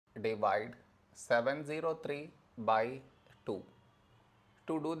divide 703 by 2.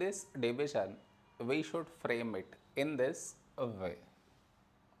 To do this division, we should frame it in this way.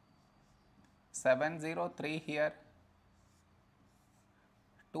 703 here,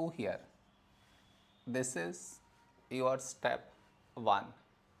 2 here. This is your step 1.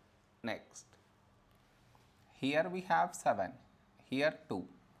 Next, here we have 7, here 2.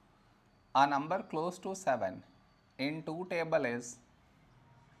 A number close to 7 in 2 table is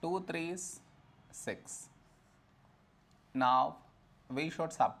 2 3s 6. Now we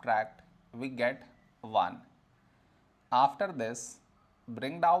should subtract, we get 1. After this,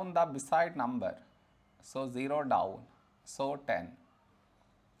 bring down the beside number, so 0 down, so 10.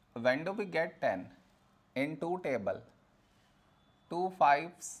 When do we get 10? In 2 table, 2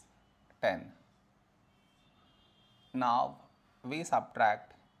 5s 10. Now we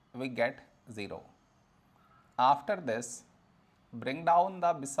subtract, we get 0. After this, bring down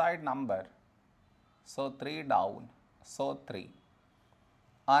the beside number, so 3 down, so 3.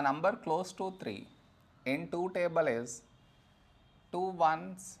 A number close to 3 in 2 table is 2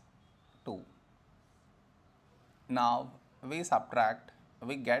 1s 2. Now we subtract,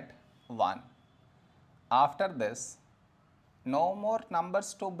 we get 1. After this, no more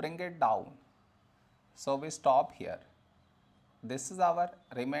numbers to bring it down, so we stop here. This is our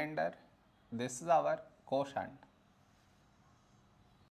remainder, this is our quotient.